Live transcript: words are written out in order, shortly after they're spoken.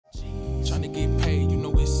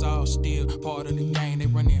still part of the game. They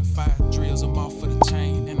running 5 drills, I'm off for the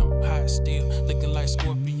chain, and I'm hot still, looking like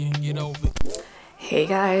Scorpion. Get over it. Hey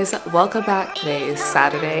guys, welcome back. Today is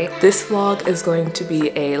Saturday. This vlog is going to be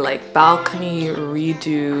a balcony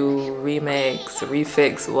redo, remix,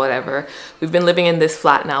 refix, whatever. We've been living in this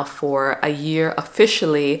flat now for a year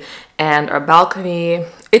officially, and our balcony,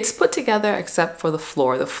 it's put together except for the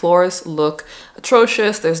floor. The floors look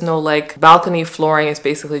atrocious. There's no balcony flooring. It's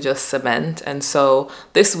basically just cement. And so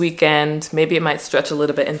this weekend, maybe it might stretch a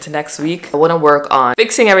little bit into next week, I want to work on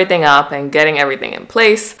fixing everything up and getting everything in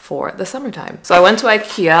place for the summertime. So I went to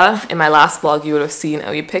IKEA. In my last vlog you would have seen, and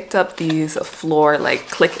we picked up these floor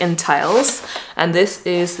click-in tiles, and this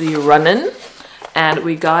is the run-in. And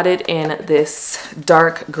we got it in this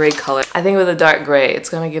dark gray color. I think with a dark gray, it's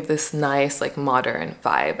gonna give this nice modern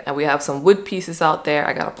vibe. And we have some wood pieces out there.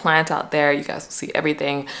 I got a plant out there. You guys will see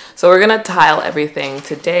everything. So we're gonna tile everything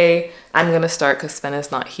today. I'm gonna start because Sven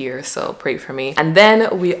is not here, so pray for me. And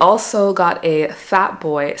then we also got a Fat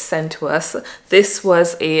Boy sent to us. This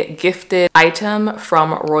was a gifted item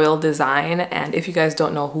from Royal Design, and if you guys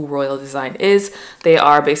don't know who Royal Design is, they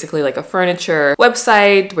are basically a furniture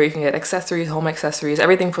website where you can get accessories, home accessories,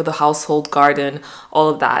 everything for the household, garden, all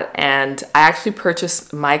of that. And I actually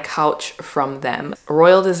purchased my couch from them.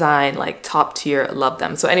 Royal Design, top tier, love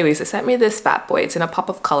them. So anyways, they sent me this Fat Boy. It's in a pop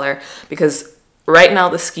of color because right now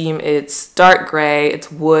the scheme, it's dark gray,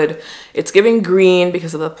 it's wood, it's giving green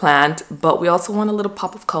because of the plant, but we also want a little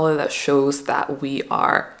pop of color that shows that we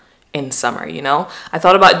are in summer, you know? I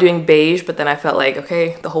thought about doing beige, but then I felt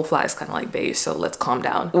okay, the whole flat is kind of beige, so let's calm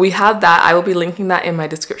down. We have that. I will be linking that in my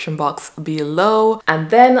description box below. And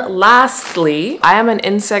then lastly, I am an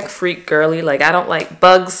insect freak girly. I don't like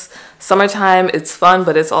bugs. Summertime, it's fun,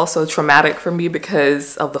 but it's also traumatic for me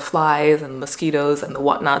because of the flies and mosquitoes and the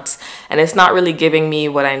whatnots, and it's not really giving me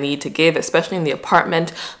what I need to give, especially in the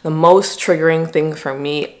apartment. The most triggering thing for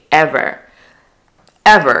me ever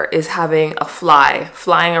is having a fly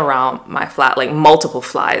flying around my flat, multiple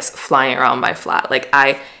flies flying around my flat.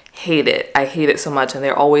 I hate it. I hate it so much, and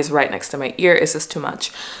they're always right next to my ear. It's just too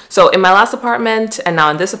much. So in my last apartment and now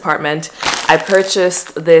in this apartment, I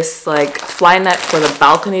purchased this fly net for the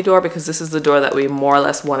balcony door because this is the door that we more or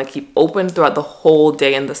less want to keep open throughout the whole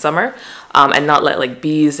day in the summer, and not let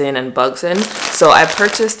bees in and bugs in. So I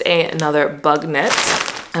purchased another bug net,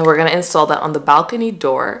 and we're gonna install that on the balcony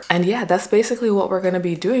door. And yeah, that's basically what we're gonna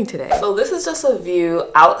be doing today. So this is just a view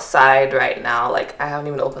outside right now. I haven't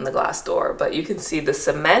even opened the glass door, but you can see the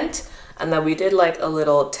cement, and then we did a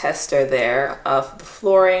little tester there of the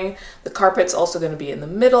flooring. The carpet's also gonna be in the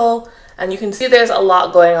middle, and you can see there's a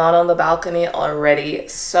lot going on the balcony already.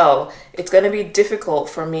 So it's gonna be difficult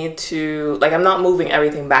for me to, I'm not moving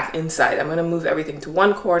everything back inside. I'm gonna move everything to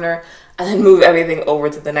one corner and then move everything over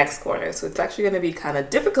to the next corner. So it's actually gonna be kind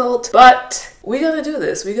of difficult, but we're gonna do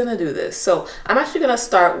this. We're gonna do this. So I'm actually gonna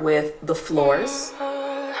start with the floors.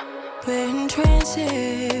 We're in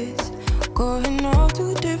trances, going off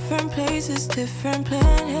to different places, different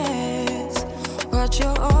planets. Watch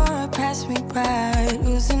your aura pass me by,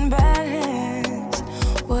 losing balance.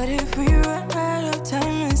 What if we run out of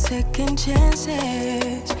time and second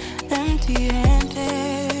chances?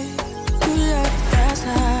 Empty-handed. You like the fast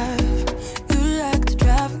life, you like to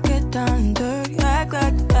drive and get down and dirty, act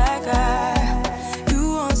like the bad guy.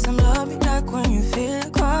 You want some love, me when you feel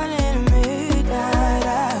caught in a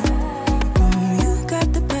midnight. You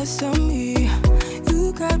got the best of me,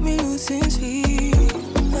 you got me losing sleep.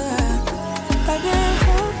 I've been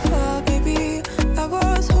hopeful, baby. I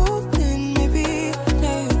was hoping maybe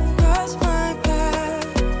that you cross my path.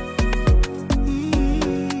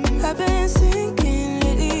 I've been sinking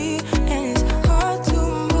lately, and it's hard to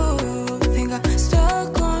move. Think I'm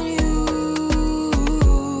stuck on you.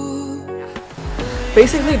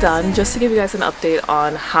 Basically done. Just to give you guys an update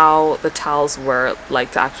on how the towels were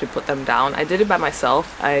to actually put them down. I did it by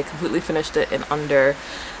myself. I completely finished it in under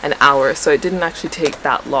an hour, so it didn't actually take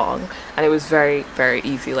that long, and it was very, very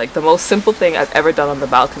easy. The most simple thing I've ever done on the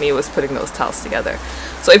balcony was putting those towels together.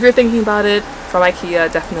 So if you're thinking about it, from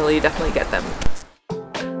IKEA, definitely get them.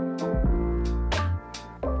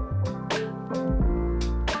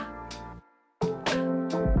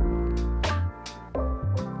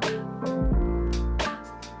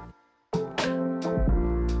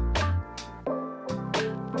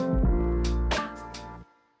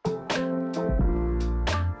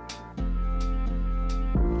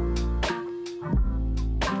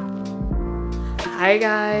 Hi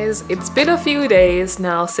guys, it's been a few days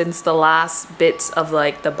now since the last bits of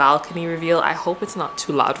like the balcony reveal. I hope it's not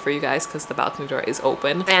too loud for you guys because the balcony door is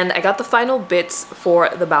open. And I got the final bits for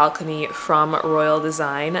the balcony from Royal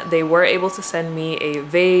Design. They were able to send me a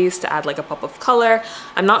vase to add like a pop of color.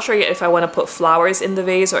 I'm not sure yet if I want to put flowers in the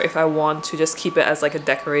vase or if I want to just keep it as like a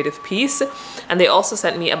decorative piece. And they also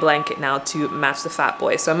sent me a blanket now to match the fat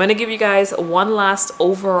boy. So I'm going to give you guys one last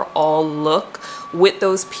overall look with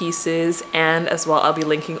those pieces, and as well I'll be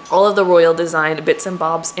linking all of the Royal Design bits and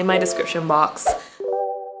bobs in my description box.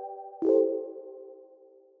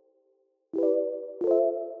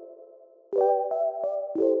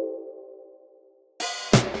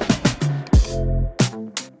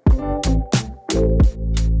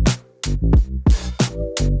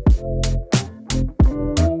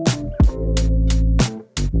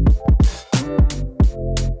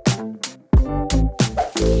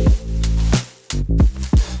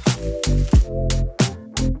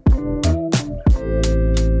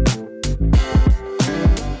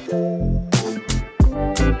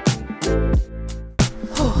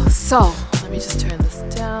 So let me just turn this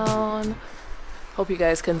down. Hope you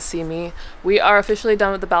guys can see me. We are officially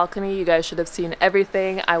done with the balcony. You guys should have seen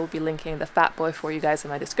everything. I will be linking the fat boy for you guys in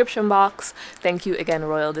my description box. Thank you again,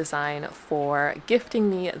 Royal Design, for gifting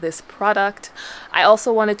me this product. I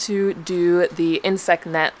also wanted to do the insect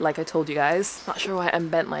net like I told you guys. Not sure why I'm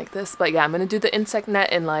bent like this, but yeah, I'm gonna do the insect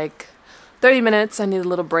net in like 30 minutes. I need a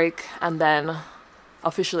little break, and then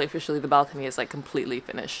officially the balcony is like completely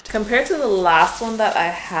finished. Compared to the last one that I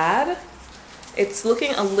had, it's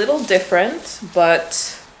looking a little different,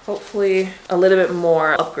 but hopefully a little bit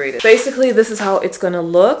more upgraded. Basically, this is how it's gonna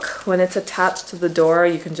look when it's attached to the door.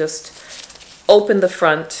 You can just open the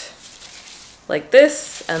front like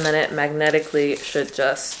this, and then it magnetically should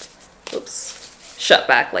just, oops, shut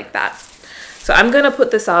back like that. So I'm gonna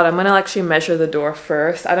put this out. I'm gonna actually measure the door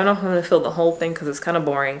first. I don't know if I'm gonna fill the whole thing because it's kind of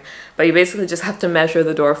boring, but you basically just have to measure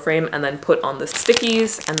the door frame and then put on the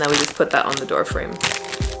stickies, and then we just put that on the door frame.